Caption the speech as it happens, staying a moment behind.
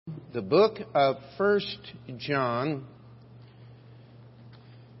the book of 1 John,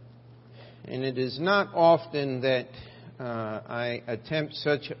 and it is not often that I attempt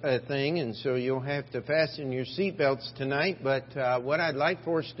such a thing, and so you'll have to fasten your seatbelts tonight, but what I'd like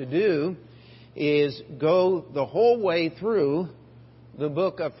for us to do is go the whole way through the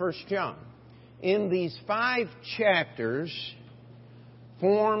book of 1 John. In these 5 chapters,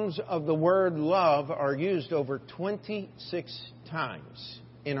 forms of the word love are used over 26 times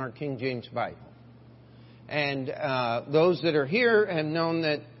in our King James Bible. And those that are here have known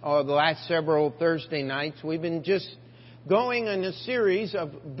that the last several Thursday nights we've been just going in a series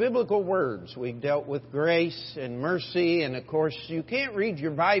of biblical words. We've dealt with grace and mercy, and of course you can't read your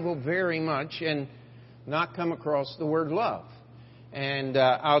Bible very much and not come across the word love. And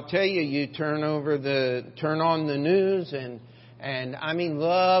I'll tell you, you turn on the news, and I mean,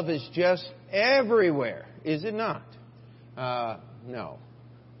 love is just everywhere, is it not? No.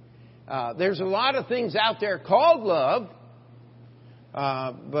 There's a lot of things out there called love,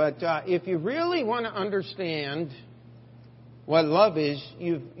 but if you really want to understand what love is,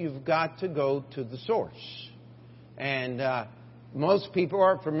 you've got to go to the source. And most people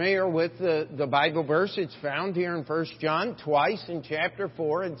are familiar with the Bible verse. It's found here in 1 John. Twice in chapter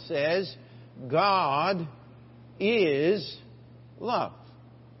 4 it says, God is love.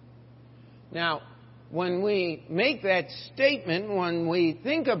 Now, when we make that statement, when we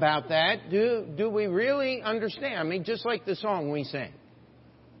think about that, do we really understand? I mean, just like the song we sang.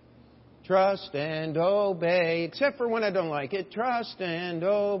 Trust and obey, except for when I don't like it. Trust and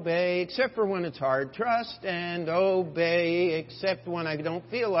obey, except for when it's hard. Trust and obey, except when I don't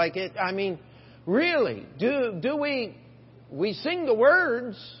feel like it. I mean, really, do we sing the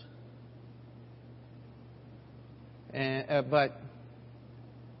words, but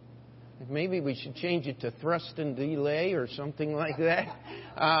maybe we should change it to thrust and delay or something like that.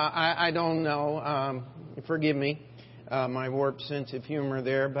 I don't know. Forgive me. My warped sense of humor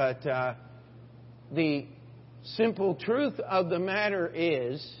there, but the simple truth of the matter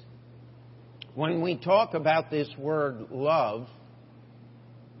is, when we talk about this word love,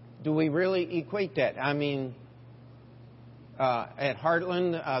 do we really equate that? I mean, at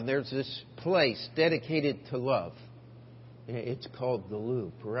Heartland, there's this place dedicated to love. It's called the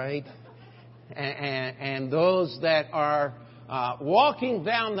Loop, right? And those that are walking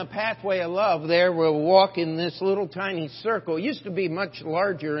down the pathway of love there will walk in this little tiny circle. It used to be much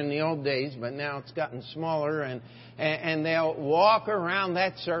larger in the old days, but now it's gotten smaller. And they'll walk around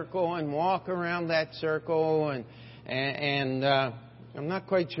that circle and walk around that circle. And I'm not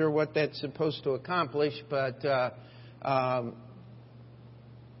quite sure what that's supposed to accomplish, but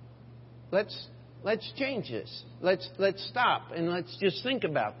let's change this. Let's stop and let's just think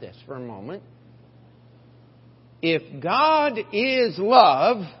about this for a moment. If God is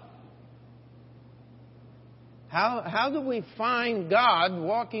love, how do we find God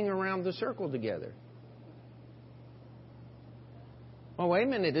walking around the circle together? Well, wait a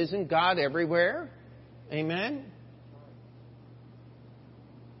minute. Isn't God everywhere? Amen?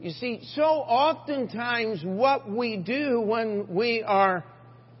 You see, so oftentimes what we do when we are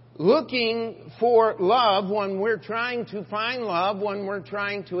looking for love, when we're trying to find love, when we're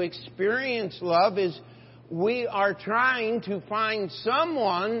trying to experience love, is we are trying to find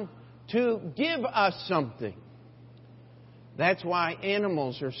someone to give us something. That's why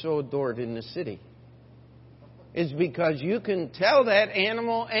animals are so adored in the city. It's because you can tell that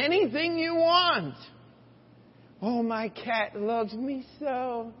animal anything you want. Oh, my cat loves me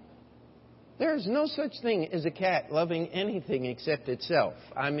so. There's no such thing as a cat loving anything except itself.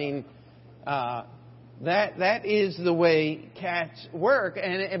 I mean, that is the way cats work.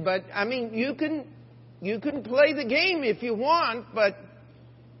 But I mean, you can play the game if you want, but,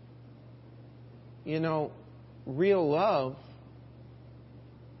 you know, real love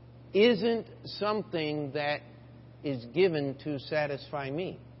isn't something that is given to satisfy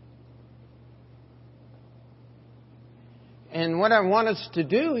me. And what I want us to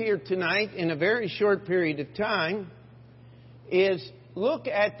do here tonight in a very short period of time is look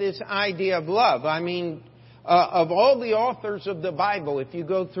at this idea of love. I mean, of all the authors of the Bible, if you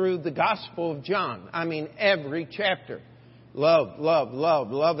go through the Gospel of John, I mean, every chapter, love, love, love,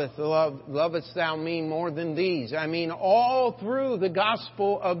 lovest thou me more than these. I mean, all through the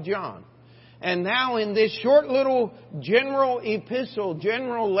Gospel of John. And now in this short little general epistle,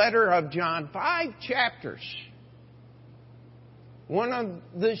 general letter of John, 5 chapters. One of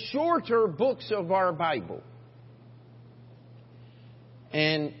the shorter books of our Bible.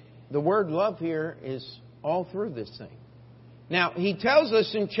 And the word love here is all through this thing. Now, he tells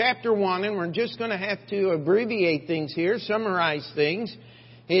us in chapter 1, and we're just going to have to abbreviate things here, summarize things.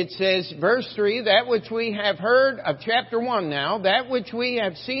 It says, verse 3, that which we have heard of chapter 1 now, that which we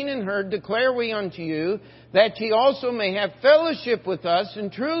have seen and heard declare we unto you, that ye also may have fellowship with us. And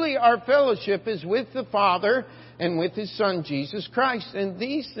truly our fellowship is with the Father and with His Son Jesus Christ. And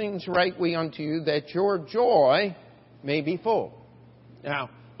these things write we unto you, that your joy may be full. Now,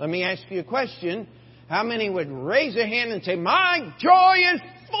 let me ask you a question. How many would raise a hand and say, my joy is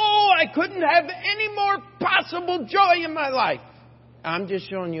full. I couldn't have any more possible joy in my life. I'm just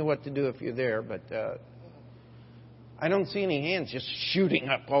showing you what to do if you're there, but I don't see any hands just shooting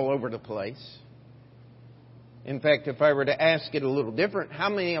up all over the place. In fact, if I were to ask it a little different, how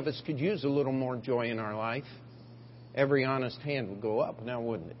many of us could use a little more joy in our life? Every honest hand would go up, now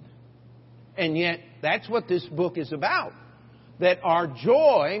wouldn't it? And yet, that's what this book is about. That our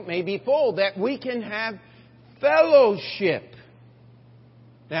joy may be full, that we can have fellowship.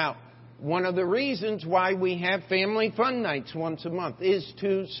 Now, one of the reasons why we have family fun nights once a month is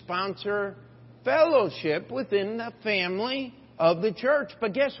to sponsor fellowship within the family of the church.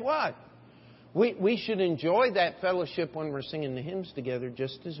 But guess what? We should enjoy that fellowship when we're singing the hymns together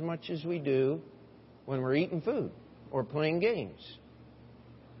just as much as we do when we're eating food or playing games.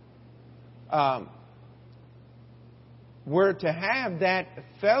 We're to have that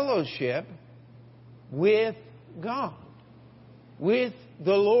fellowship with God, with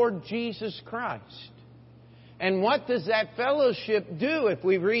the Lord Jesus Christ. And what does that fellowship do? If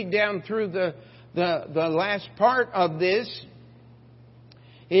we read down through the last part of this,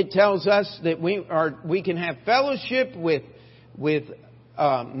 it tells us that we can have fellowship with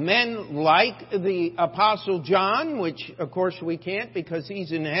men like the Apostle John, which of course we can't because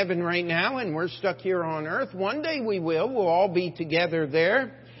he's in heaven right now and we're stuck here on earth. One day we will. We'll all be together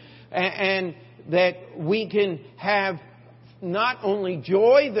there. And that we can have not only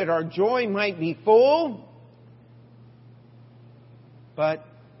joy, that our joy might be full, but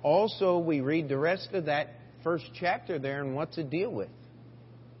also we read the rest of that first chapter there, and what's it deal with?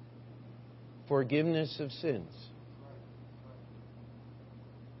 Forgiveness of sins.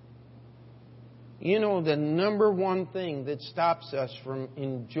 You know, the number one thing that stops us from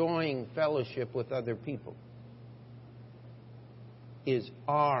enjoying fellowship with other people is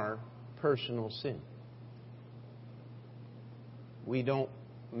our personal sin.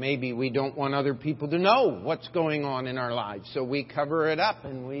 Maybe we don't want other people to know what's going on in our lives, so we cover it up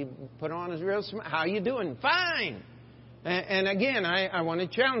and we put on a real smile. How you doing? Fine. And again, I want to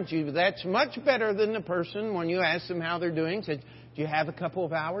challenge you. That's much better than the person when you ask them how they're doing, said, do you have a couple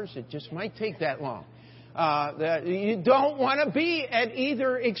of hours? It just might take that long. You don't want to be at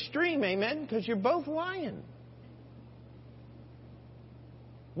either extreme, amen, because you're both lying.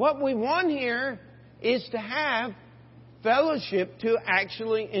 What we want here is to have fellowship, to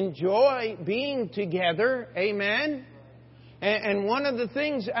actually enjoy being together, amen. And one of the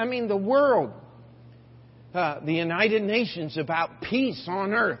things, the world, the United Nations about peace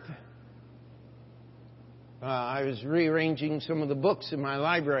on earth. I was rearranging some of the books in my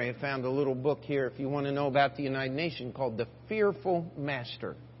library. I found a little book here, if you want to know about the United Nations, called The Fearful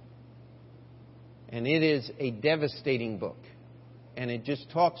Master. And it is a devastating book. And it just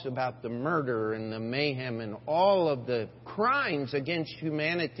talks about the murder and the mayhem and all of the crimes against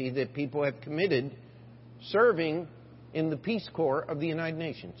humanity that people have committed serving in the Peace Corps of the United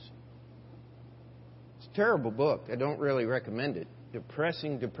Nations. It's a terrible book. I don't really recommend it.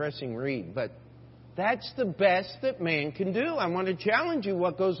 Depressing read. But that's the best that man can do. I want to challenge you.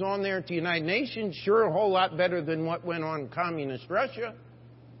 What goes on there at the United Nations, sure a whole lot better than what went on in communist Russia.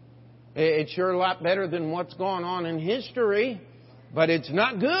 It's sure a lot better than what's gone on in history. But it's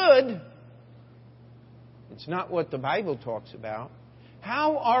not good. It's not what the Bible talks about.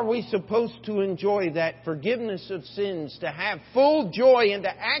 How are we supposed to enjoy that forgiveness of sins, to have full joy and to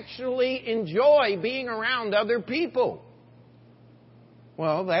actually enjoy being around other people?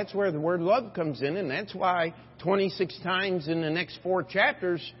 Well, that's where the word love comes in, and that's why 26 times in the next 4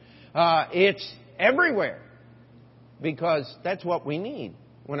 chapters, it's everywhere. Because that's what we need.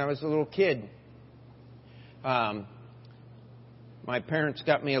 When I was a little kid, my parents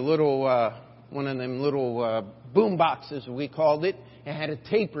got me a little, one of them little boom boxes, we called it. It had a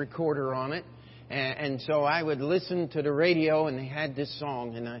tape recorder on it. And so I would listen to the radio, and they had this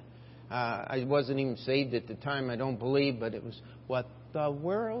song. And I wasn't even saved at the time, I don't believe, but it was, what the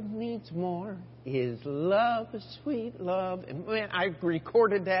world needs more is love, sweet love. And man, I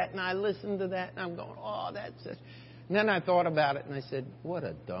recorded that, and I listened to that, and I'm going, oh, that's it. And then I thought about it, and I said, what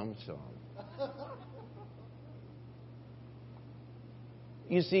a dumb song.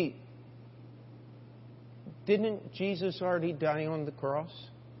 You see, didn't Jesus already die on the cross?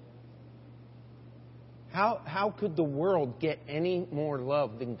 How could the world get any more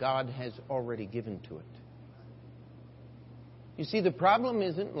love than God has already given to it? You see, the problem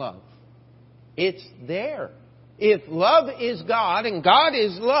isn't love. It's there. If love is God and God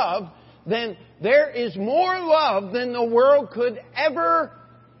is love, then there is more love than the world could ever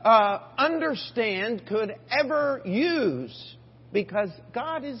understand, could ever use, because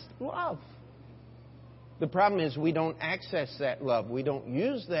God is love. The problem is we don't access that love. We don't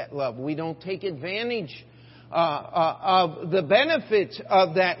use that love. We don't take advantage of the benefits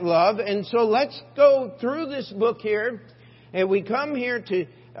of that love. And so let's go through this book here. And we come here to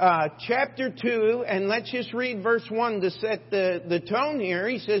chapter 2, and let's just read verse 1 to set the tone here.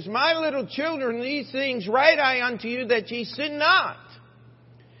 He says, "My little children, these things write I unto you, that ye sin not.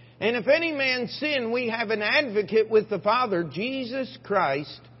 And if any man sin, we have an advocate with the Father, Jesus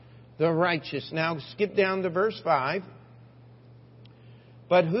Christ the righteous." Now skip down to verse 5.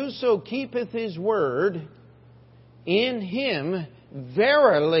 "But whoso keepeth his word, in him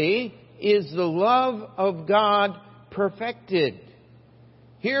verily is the love of God perfected.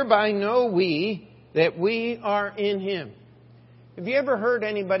 Hereby know we that we are in him." Have you ever heard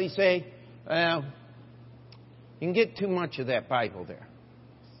anybody say, "Well, you can get too much of that Bible there"?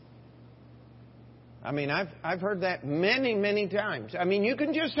 I mean, I've heard that many, many times. I mean, you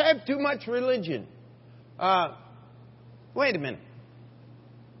can just have too much religion. Wait a minute.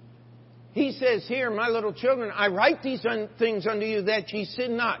 He says here, "My little children, I write these things unto you that ye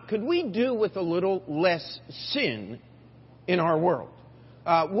sin not." Could we do with a little less sin in our world?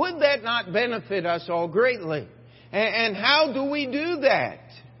 Would that not benefit us all greatly? And how do we do that?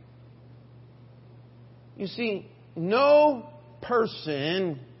 You see, no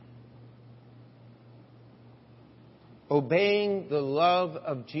person obeying the love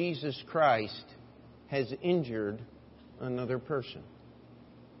of Jesus Christ has injured another person.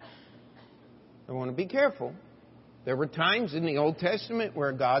 I want to be careful. There were times in the Old Testament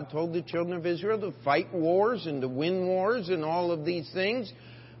where God told the children of Israel to fight wars and to win wars and all of these things.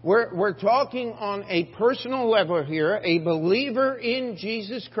 We're talking on a personal level here, a believer in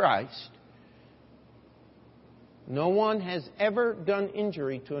Jesus Christ. No one has ever done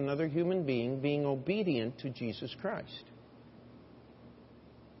injury to another human being obedient to Jesus Christ.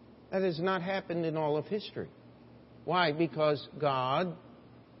 That has not happened in all of history. Why? Because God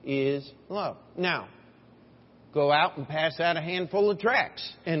is love. Now, go out and pass out a handful of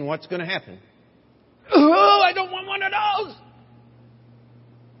tracts, and what's going to happen? "Oh, I don't want one of those!"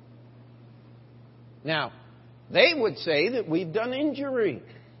 Now, they would say that we've done injury.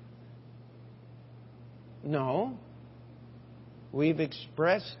 No. We've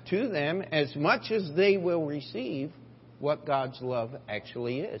expressed to them, as much as they will receive, what God's love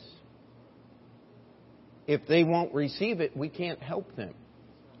actually is. If they won't receive it, we can't help them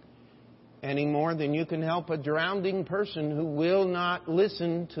any more than you can help a drowning person who will not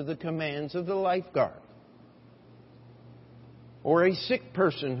listen to the commands of the lifeguard, or a sick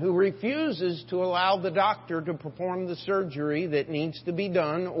person who refuses to allow the doctor to perform the surgery that needs to be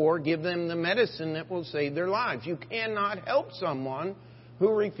done or give them the medicine that will save their lives. You cannot help someone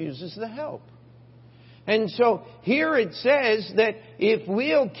who refuses the help. And so here it says that if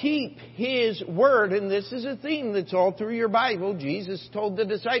we'll keep His Word, and this is a theme that's all through your Bible, Jesus told the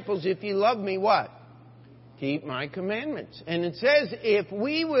disciples, "If you love me, what? Keep my commandments." And it says, if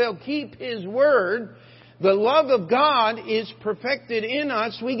we will keep His Word, the love of God is perfected in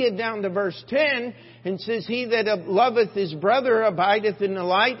us. We get down to verse 10 and says, "He that loveth his brother abideth in the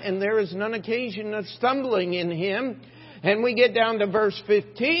light, and there is none occasion of stumbling in him." And we get down to verse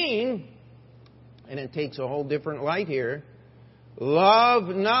 15, and it takes a whole different light here.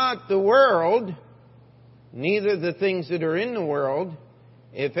 "Love not the world, neither the things that are in the world.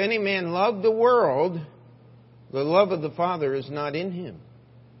 If any man love the world, the love of the Father is not in him.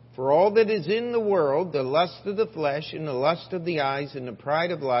 For all that is in the world, the lust of the flesh and the lust of the eyes and the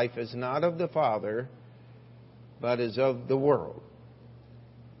pride of life is not of the Father, but is of the world."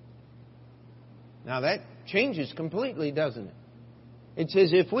 Now that changes completely, doesn't it? It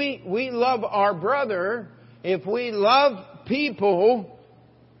says if we love our brother, if we love people,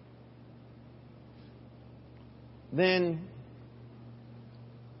 then,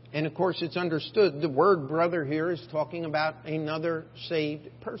 and of course it's understood, the word brother here is talking about another saved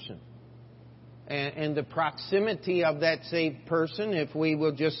person. And the proximity of that saved person, if we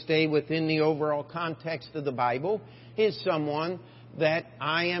will just stay within the overall context of the Bible, is someone that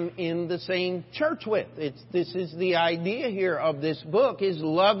I am in the same church with. This is the idea here of this book, is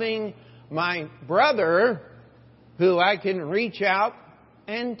loving my brother who I can reach out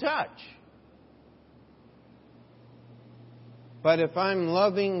and touch. But if I'm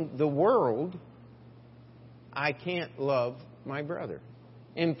loving the world, I can't love my brother.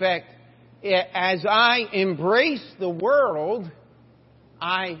 In fact, as I embrace the world,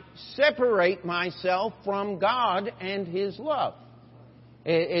 I separate myself from God and His love.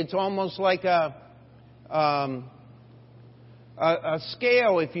 It's almost like a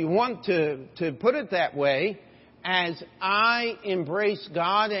scale, if you want to put it that way. As I embrace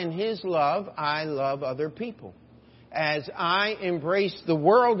God and His love, I love other people. As I embrace the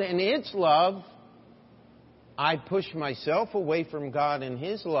world and its love, I push myself away from God and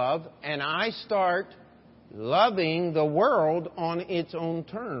His love, and I start loving the world on its own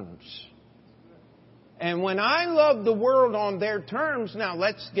terms. And when I love the world on their terms, now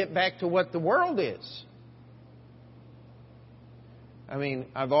let's get back to what the world is. I mean,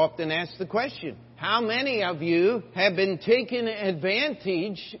 I've often asked the question, how many of you have been taken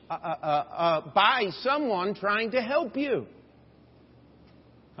advantage by someone trying to help you?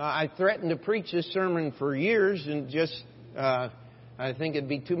 I threatened to preach this sermon for years and just, I think it'd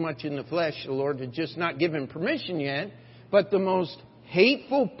be too much in the flesh. The Lord had just not given permission yet. But the most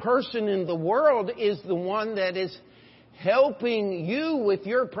hateful person in the world is the one that is helping you with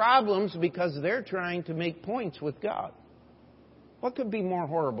your problems because they're trying to make points with God. What could be more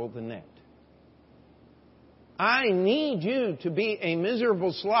horrible than that? I need you to be a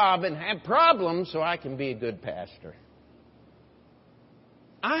miserable slob and have problems so I can be a good pastor.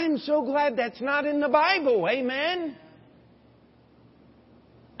 I'm so glad that's not in the Bible. Amen?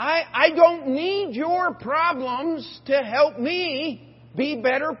 I don't need your problems to help me be a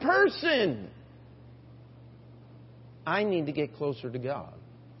better person. I need to get closer to God.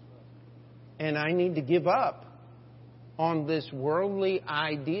 And I need to give up on this worldly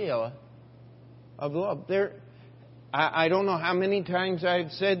idea of love. I don't know how many times I've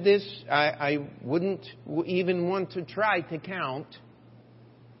said this. I wouldn't even want to try to count.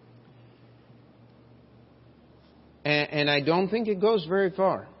 And I don't think it goes very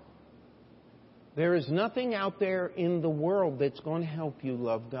far. There is nothing out there in the world that's going to help you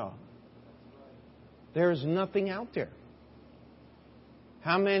love God. There is nothing out there.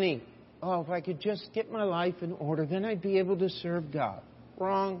 How many, if I could just get my life in order, then I'd be able to serve God.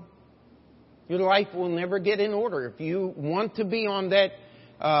 Wrong. Your life will never get in order. If you want to be on that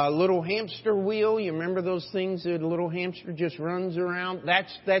little hamster wheel, you remember those things that a little hamster just runs around?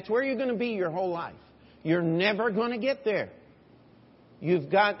 That's where you're going to be your whole life. You're never going to get there.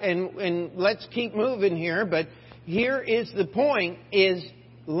 You've got, and let's keep moving here, but here is the point, is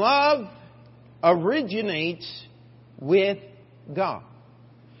love originates with God.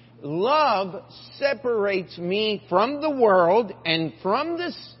 Love separates me from the world and from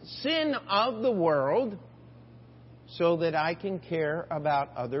the sin of the world so that I can care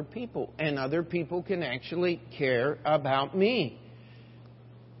about other people. And other people can actually care about me.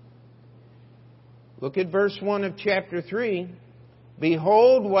 Look at verse 1 of chapter 3.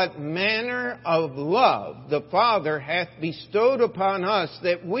 Behold, what manner of love the Father hath bestowed upon us,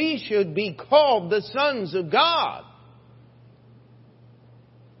 that we should be called the sons of God.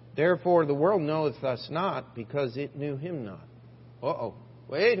 Therefore the world knoweth us not, because it knew Him not.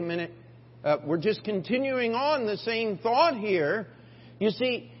 Wait a minute. We're just continuing on the same thought here. You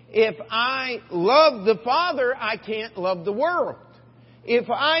see, if I love the Father, I can't love the world.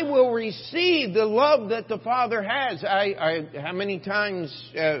 If I will receive the love that the Father has, how many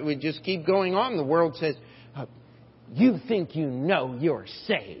times we just keep going on, the world says, you think you know you're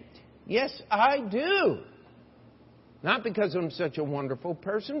saved. Yes, I do. Not because I'm such a wonderful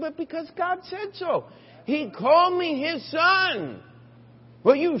person, but because God said so. He called me His son.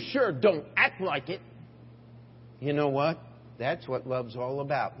 Well, you sure don't act like it. You know what? That's what love's all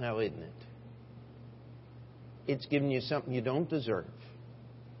about now, isn't it? It's giving you something you don't deserve.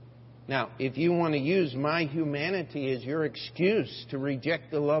 Now, if you want to use my humanity as your excuse to reject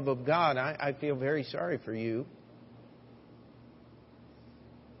the love of God, I feel very sorry for you.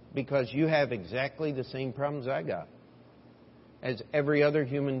 Because you have exactly the same problems I got as every other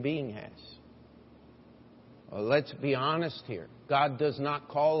human being has. Well, let's be honest here. God does not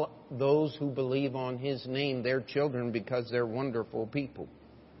call those who believe on His name their children because they're wonderful people.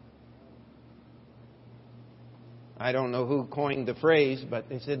 I don't know who coined the phrase, but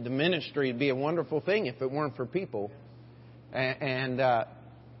they said the ministry would be a wonderful thing if it weren't for people. And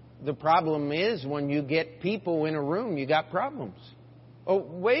the problem is when you get people in a room, you got problems. Oh,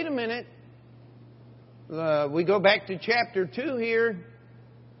 wait a minute. We go back to chapter 2 here.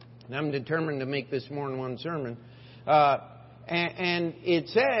 And I'm determined to make this more than one sermon. And it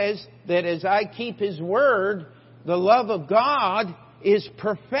says that as I keep His word, the love of God is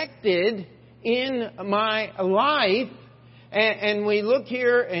perfected in my life. And we look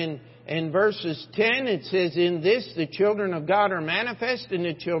here and In verses 10 it says, "In this the children of God are manifest, and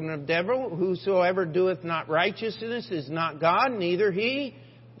the children of devil. Whosoever doeth not righteousness is not God, neither he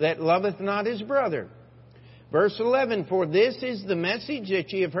that loveth not his brother." Verse 11, "For this is the message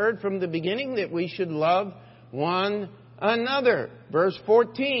that ye have heard from the beginning, that we should love one another." Verse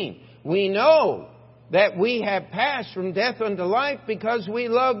 14, "We know that we have passed from death unto life, because we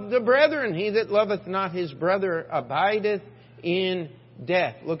love the brethren. He that loveth not his brother abideth in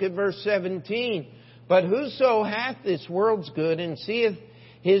death." Look at verse 17. "But whoso hath this world's good, and seeth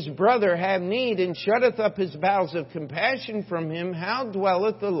his brother have need, and shutteth up his bowels of compassion from him, how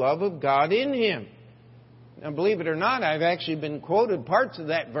dwelleth the love of God in him?" Now, believe it or not, I've actually been quoted parts of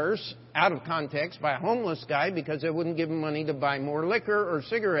that verse out of context by a homeless guy because I wouldn't give him money to buy more liquor or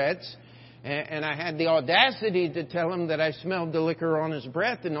cigarettes. And I had the audacity to tell him that I smelled the liquor on his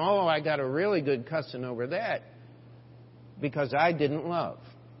breath, and I got a really good cussing over that because I didn't love.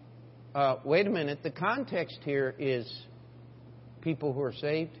 Wait a minute, the context here is people who are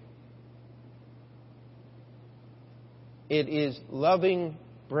saved. It is loving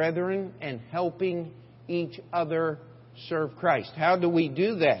brethren and helping each other serve Christ. How do we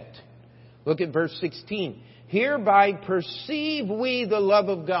do that? Look at verse 16. "Hereby perceive we the love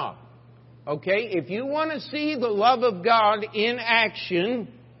of God." Okay, if you want to see the love of God in action,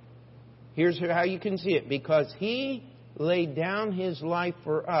 here's how you can see it. "Because He laid down His life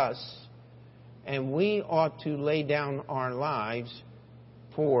for us, and we ought to lay down our lives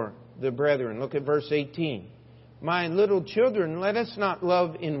for the brethren." Look at verse 18. "My little children, let us not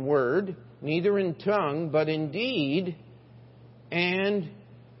love in word, neither in tongue, but in deed and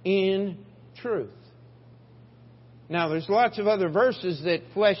in truth." Now, there's lots of other verses that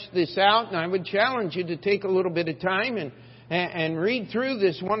flesh this out, and I would challenge you to take a little bit of time and read through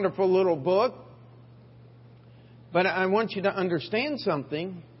this wonderful little book. But I want you to understand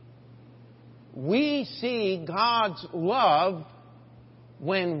something. We see God's love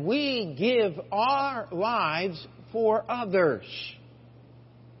when we give our lives for others.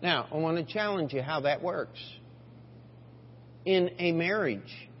 Now, I want to challenge you how that works. In a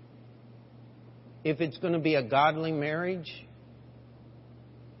marriage, if it's going to be a godly marriage,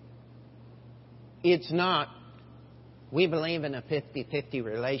 it's not, we believe in a 50-50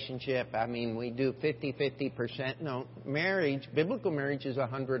 relationship. I mean, we do 50-50%. No, marriage, biblical marriage is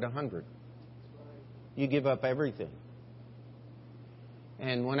 100-100. You give up everything.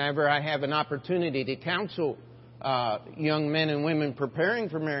 And whenever I have an opportunity to counsel young men and women preparing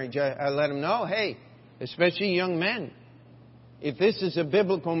for marriage, I let them know, hey, especially young men, if this is a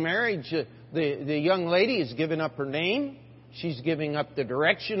biblical marriage, the young lady is giving up her name. She's giving up the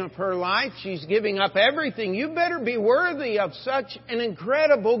direction of her life. She's giving up everything. You better be worthy of such an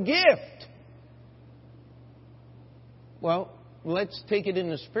incredible gift. Well, let's take it in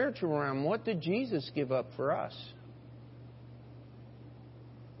the spiritual realm. What did Jesus give up for us?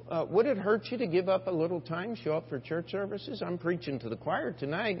 Would it hurt you to give up a little time, show up for church services? I'm preaching to the choir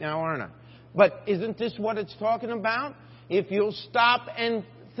tonight now, aren't I? But isn't this what it's talking about? If you'll stop and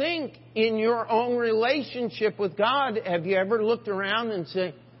think in your own relationship with God, have you ever looked around and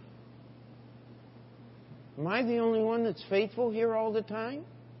say, am I the only one that's faithful here all the time?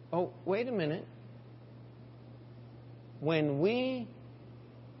 Oh, wait a minute. When we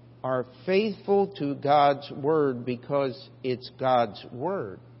are faithful to God's Word because it's God's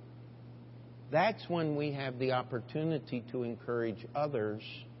Word, that's when we have the opportunity to encourage others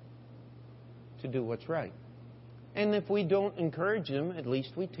to do what's right. And if we don't encourage them, at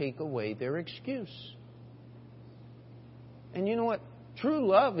least we take away their excuse. And you know what? True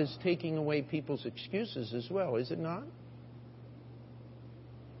love is taking away people's excuses as well, is it not?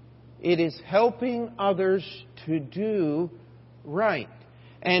 It is helping others to do right.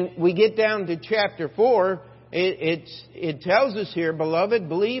 And we get down to chapter 4. It tells us here, "Beloved,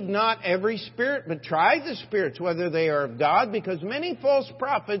 believe not every spirit, but try the spirits, whether they are of God, because many false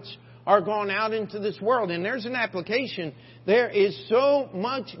prophets are gone out into this world." And there's an application. There is so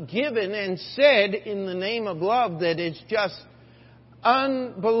much given and said in the name of love that is just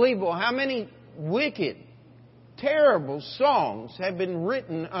unbelievable. How many wicked, terrible songs have been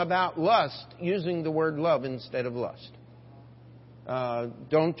written about lust using the word love instead of lust?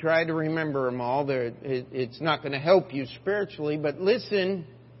 Don't try to remember them all. It's not going to help you spiritually. But listen,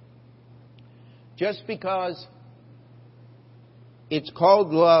 just because it's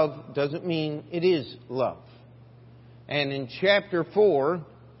called love doesn't mean it is love. And in chapter 4,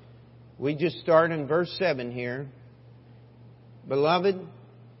 we just start in verse 7 here. "Beloved,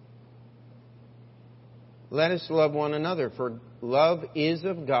 let us love one another, for love is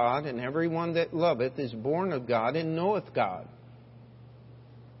of God, and everyone that loveth is born of God and knoweth God.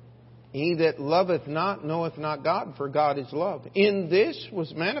 He that loveth not knoweth not God, for God is love. In this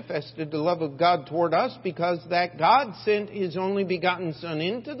was manifested the love of God toward us, because that God sent His only begotten Son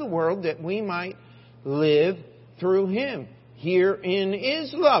into the world that we might live through Him. Herein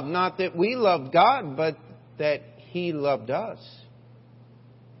is love, not that we loved God, but that He loved us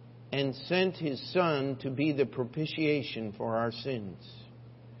and sent His Son to be the propitiation for our sins.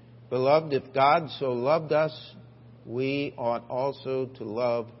 Beloved, if God so loved us, we ought also to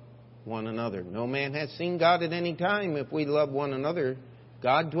love one another. No man hath seen God at any time. If we love one another,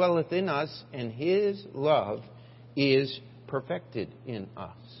 God dwelleth in us, and His love is perfected in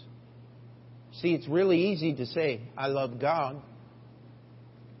us. See, it's really easy to say, I love God,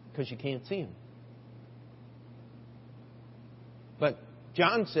 because you can't see Him. But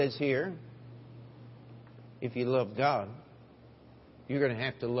John says here, if you love God, you're going to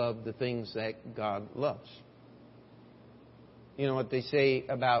have to love the things that God loves. You know what they say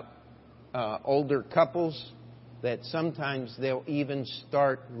about older couples? That sometimes they'll even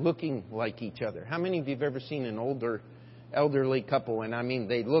start looking like each other. How many of you have ever seen an elderly couple? And I mean,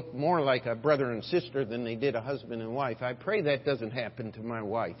 they look more like a brother and sister than they did a husband and wife. I pray that doesn't happen to my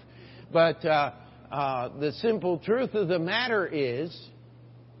wife. But the simple truth of the matter is,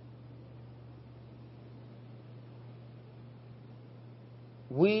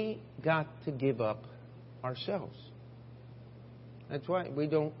 we got to give up ourselves. That's why we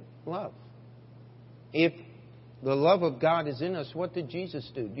don't love. If the love of God is in us, what did Jesus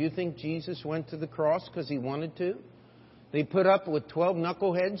do? Do you think Jesus went to the cross because He wanted to? He put up with 12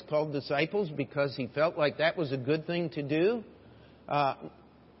 knuckleheads called disciples because He felt like that was a good thing to do? I'll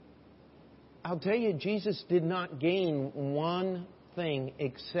tell you, Jesus did not gain one thing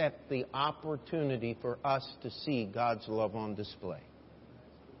except the opportunity for us to see God's love on display.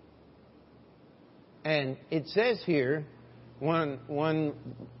 And it says here, one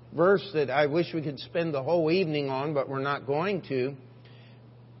verse that I wish we could spend the whole evening on, but we're not going to.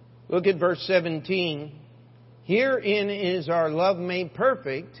 Look at verse 17. Herein is our love made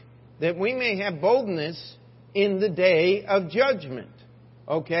perfect, that we may have boldness in the day of judgment.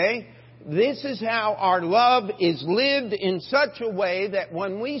 Okay? This is how our love is lived in such a way that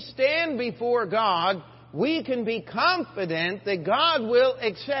when we stand before God, we can be confident that God will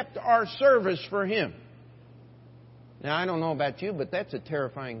accept our service for Him. Now, I don't know about you, but that's a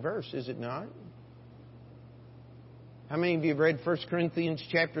terrifying verse, is it not? How many of you have read 1 Corinthians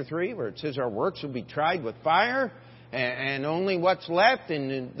chapter 3, where it says our works will be tried with fire, and only what's left?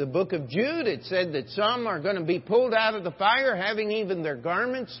 In the book of Jude, it said that some are going to be pulled out of the fire, having even their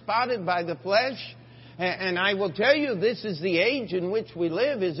garments spotted by the flesh. And I will tell you, this is the age in which we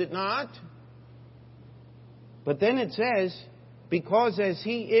live, is it not? But then it says, because as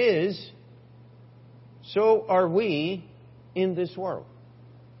He is, so are we in this world.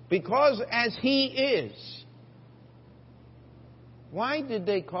 Because as He is. Why did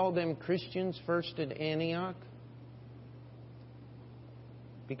they call them Christians first at Antioch?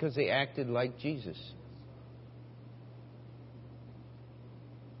 Because they acted like Jesus.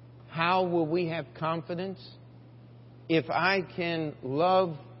 How will we have confidence? If I can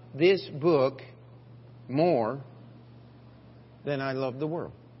love this book more than I love the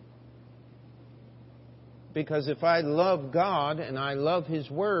world. Because if I love God and I love His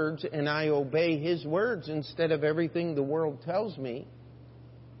words and I obey His words instead of everything the world tells me,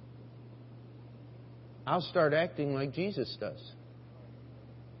 I'll start acting like Jesus does.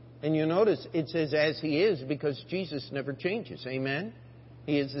 And you notice it says as He is, because Jesus never changes. Amen?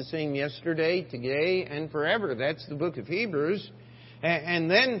 He is the same yesterday, today, and forever. That's the book of Hebrews. And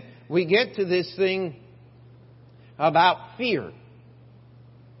then we get to this thing about fear.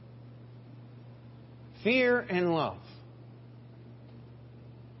 Fear and love.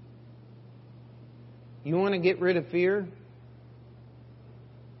 You want to get rid of fear?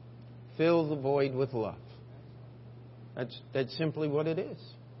 Fill the void with love. That's simply what it is.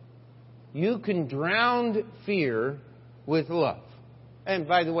 You can drown fear with love. And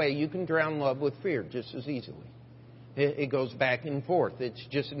by the way, you can drown love with fear just as easily. It goes back and forth. It's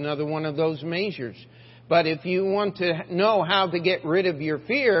just another one of those measures. But if you want to know how to get rid of your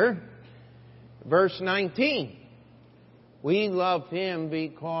fear, verse 19. We love Him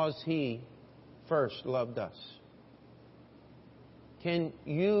because He first loved us. Can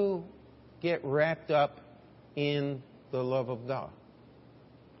you get wrapped up in the love of God?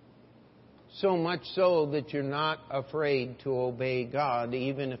 So much so that you're not afraid to obey God,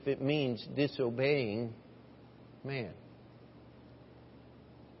 even if it means disobeying man.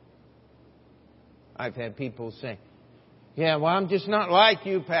 I've had people say, yeah, well, I'm just not like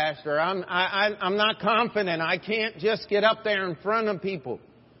you, Pastor. I'm not confident. I can't just get up there in front of people.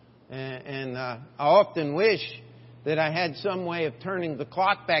 And I often wish that I had some way of turning the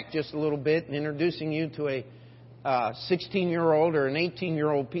clock back just a little bit and introducing you to a 16-year-old or an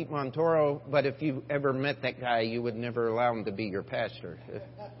 18-year-old Pete Montoro. But if you ever met that guy, you would never allow him to be your pastor.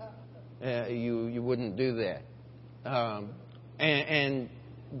 You wouldn't do that. And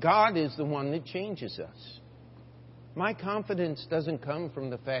God is the one that changes us. My confidence doesn't come from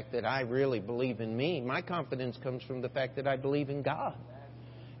the fact that I really believe in me. My confidence comes from the fact that I believe in God.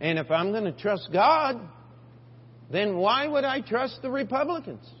 And if I'm going to trust God, then why would I trust the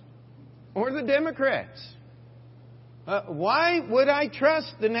Republicans or the Democrats? Why would I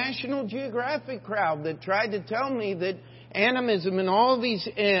trust the National Geographic crowd that tried to tell me that animism and all these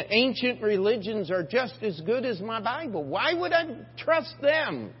ancient religions are just as good as my Bible? Why would I trust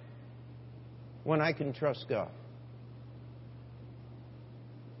them when I can trust God?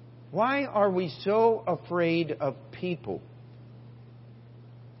 Why are we so afraid of people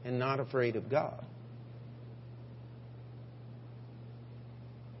and not afraid of God?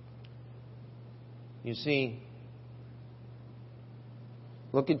 You see,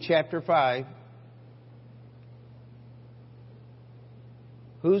 look at chapter 5.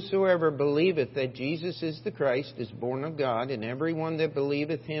 Whosoever believeth that Jesus is the Christ is born of God, and every one that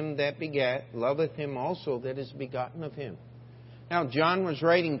believeth him that begat loveth him also that is begotten of him. Now, John was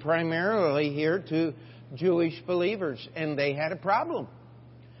writing primarily here to Jewish believers, and they had a problem.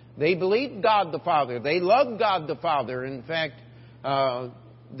 They believed God the Father. They loved God the Father. In fact,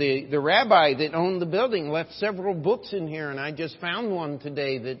 the rabbi that owned the building left several books in here, and I just found one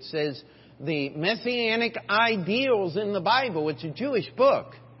today that says the Messianic Ideals in the Bible. It's a Jewish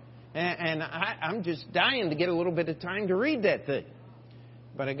book. And I'm just dying to get a little bit of time to read that thing.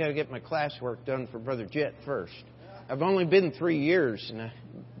 But I got to get my classwork done for Brother Jet first. I've only been 3 years, and I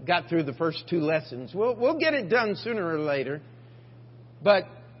got through the first 2 lessons. We'll get it done sooner or later. But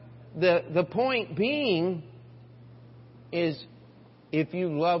the point being is, if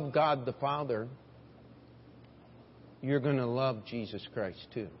you love God the Father, you're going to love Jesus Christ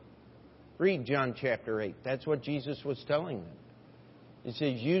too. Read John chapter 8. That's what Jesus was telling them. He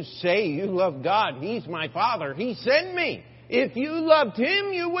says, you say you love God. He's my Father. He sent me. If you loved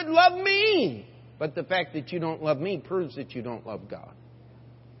Him, you would love me. But the fact that you don't love me proves that you don't love God.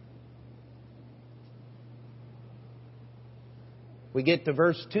 We get to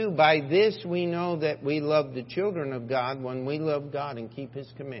verse 2. By this we know that we love the children of God, when we love God and keep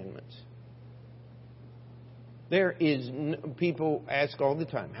His commandments. People ask all the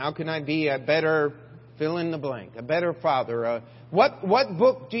time, how can I be a better fill in the blank, a better father? What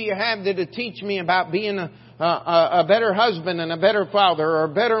book do you have that'll teach me about being a better husband and a better father or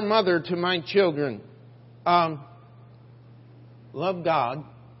a better mother to my children? Love God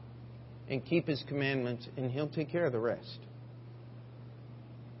and keep His commandments, and He'll take care of the rest.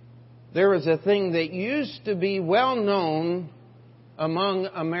 There was a thing that used to be well known among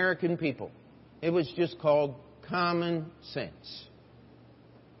American people. It was just called common sense.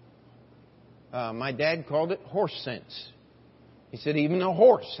 My dad called it horse sense. He said even a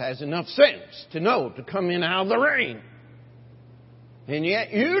horse has enough sense to know to come in out of the rain. And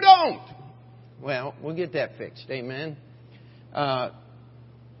yet you don't. Well, we'll get that fixed. Amen.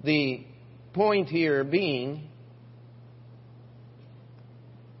 The point here being,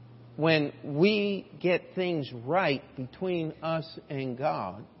 when we get things right between us and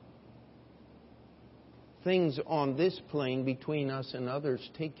God, things on this plane between us and others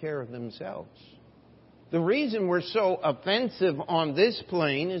take care of themselves. The reason we're so offensive on this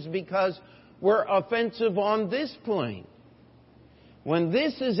plane is because we're offensive on this plane. When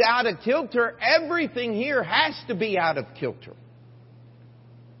this is out of kilter, everything here has to be out of kilter.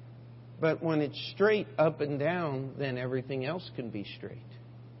 But when it's straight up and down, then everything else can be straight.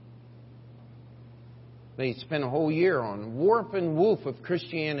 They spent a whole year on warp and woof of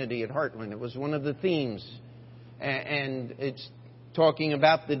Christianity at Heartland. It was one of the themes. And it's talking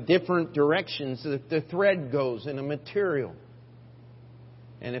about the different directions that the thread goes in a material.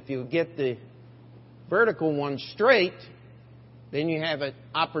 And if you get the vertical one straight, then you have an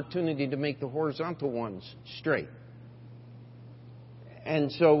opportunity to make the horizontal ones straight.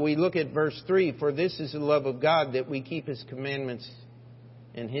 And so we look at verse 3. For this is the love of God, that we keep His commandments,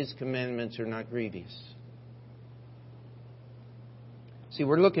 and His commandments are not grievous. See,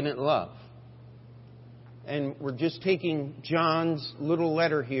 we're looking at love. And we're just taking John's little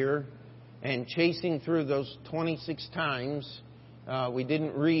letter here and chasing through those 26 times. We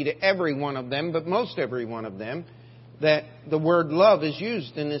didn't read every one of them, but most every one of them, that the word love is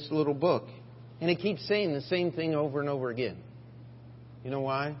used in this little book. And it keeps saying the same thing over and over again. You know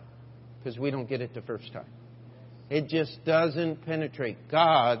why? Because we don't get it the first time. It just doesn't penetrate.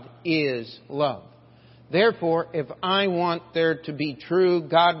 God is love. Therefore, if I want there to be true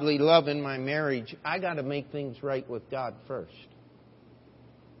godly love in my marriage, I got to make things right with God first.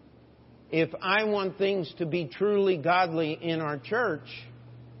 If I want things to be truly godly in our church,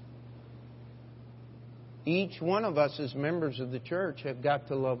 each one of us as members of the church have got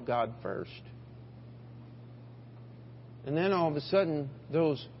to love God first. And then all of a sudden,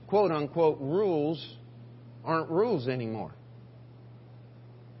 those quote-unquote rules aren't rules anymore.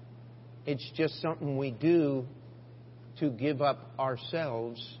 It's just something we do to give up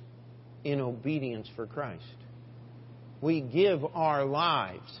ourselves in obedience for Christ. We give our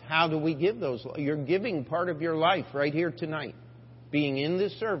lives. How do we give those? You're giving part of your life right here tonight, being in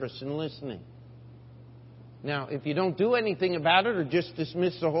this service and listening. Now, if you don't do anything about it or just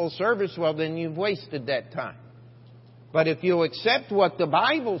dismiss the whole service, well, then you've wasted that time. But if you accept what the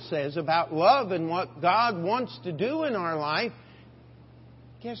Bible says about love and what God wants to do in our life,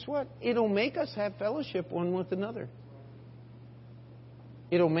 guess what? It'll make us have fellowship one with another.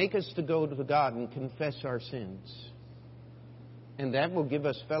 It'll make us to go to God and confess our sins. And that will give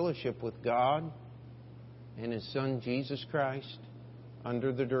us fellowship with God and His Son, Jesus Christ,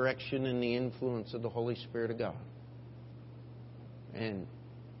 under the direction and the influence of the Holy Spirit of God. And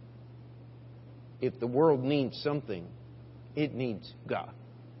if the world needs something, it needs God.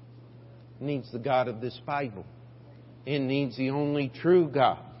 It needs the God of this Bible. It needs the only true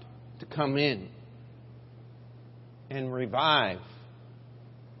God to come in and revive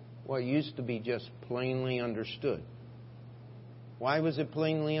what used to be just plainly understood. Why was it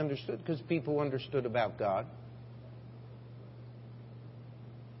plainly understood? Because people understood about God.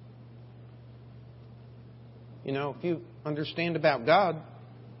 You know, if you understand about God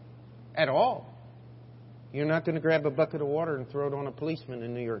at all, you're not going to grab a bucket of water and throw it on a policeman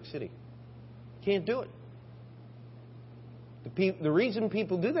in New York City. Can't do it. The reason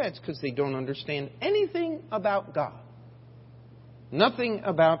people do that is because they don't understand anything about God. Nothing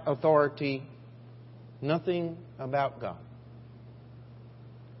about authority. Nothing about God.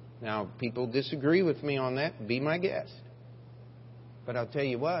 Now, people disagree with me on that. Be my guest. But I'll tell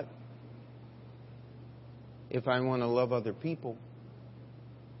you what. If I want to love other people,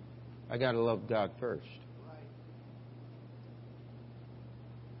 I got to love God first.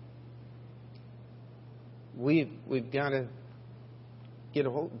 We've got to get a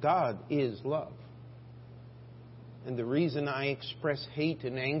hold. God is love. And the reason I express hate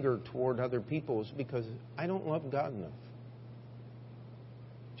and anger toward other people is because I don't love God enough.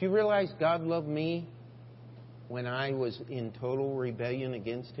 Do you realize God loved me when I was in total rebellion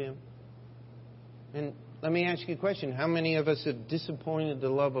against Him? And let me ask you a question. How many of us have disappointed the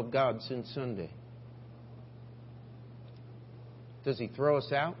love of God since Sunday? Does He throw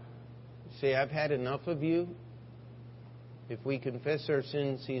us out? Say, I've had enough of you. If we confess our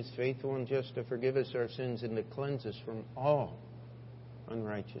sins, He is faithful and just to forgive us our sins and to cleanse us from all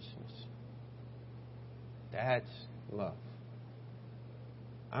unrighteousness. That's love.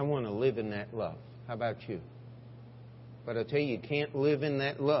 I want to live in that love. How about you? But I'll tell you, you can't live in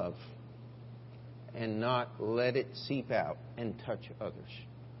that love and not let it seep out and touch others.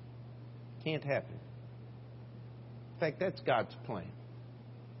 Can't happen. In fact, that's God's plan.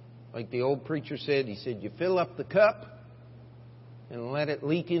 Like the old preacher said, he said, you fill up the cup and let it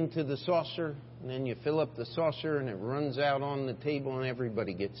leak into the saucer, and then you fill up the saucer and it runs out on the table and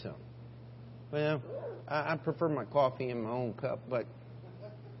everybody gets some. Well, I prefer my coffee in my own cup, but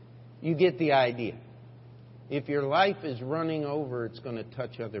you get the idea. If your life is running over, it's going to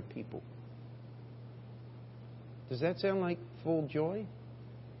touch other people. Does that sound like full joy?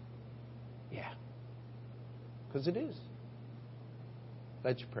 Yeah. Because it is.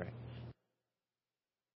 Let's pray.